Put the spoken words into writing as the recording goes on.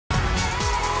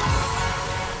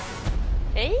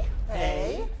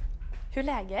Hur är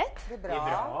läget? Det är bra. Det är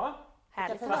bra.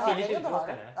 Härligt. Fast vi är lite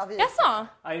uttråkade. Ja, Jag sa?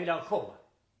 Ja, vi vill ha en show.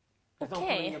 De Okej.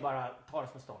 kommer in och bara tar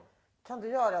oss med storm. Kan du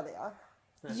göra det?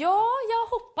 Ja, jag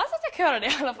hoppas att jag kan göra det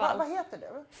i alla fall. Vad heter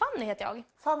du? Fanny heter jag.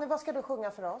 Fanny, vad ska du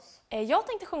sjunga för oss? Jag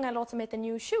tänkte sjunga en låt som heter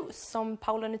New Shoes som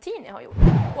Paolo Nutini har gjort.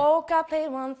 Woke up late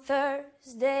one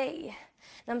Thursday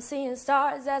and I'm seeing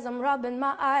stars as I'm rubbing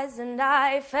my eyes and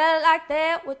I felt like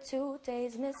there were 2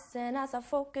 days missing as I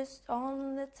focused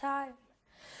on the time.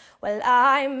 Well,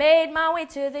 I made my way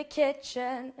to the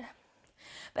kitchen,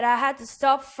 but I had to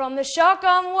stop from the shock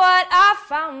of what I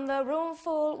found. The room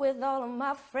full with all of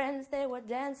my friends, they were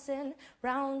dancing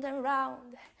round and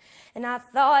round. And I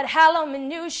thought, hello, my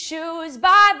new shoes,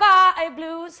 bye-bye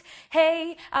blues.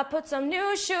 Hey, I put some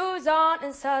new shoes on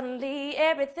and suddenly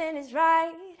everything is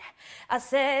right. I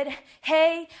said,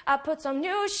 hey, I put some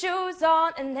new shoes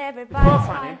on and everybody's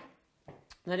fine.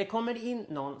 När det kommer in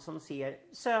någon som ser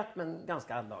söt men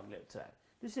ganska alldaglig ut sådär.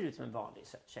 Du ser ut som en vanlig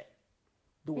söt tjej.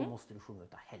 Då måste du sjunga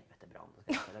utav helvete bra om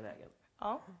du ska hela vägen.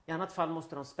 Ja. I annat fall måste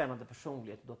de ha en spännande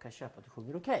personlighet och då kan jag köpa att du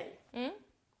sjunger okej.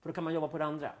 För då kan man jobba på det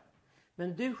andra.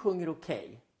 Men du sjunger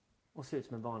okej och ser ut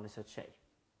som en vanlig söt tjej.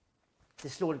 Det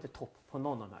slår inte topp på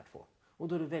någon av de här två. Och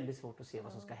då är det väldigt svårt att se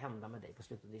vad som ska hända med dig på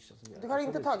slutet av audition. Du har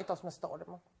inte tagit oss med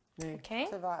storm. Nej. Okej.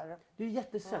 Tyvärr. Du är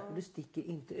jättesöt men du sticker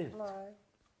inte ut. Nej.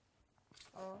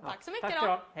 Tack så mycket Tack då.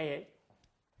 då. Hej hej.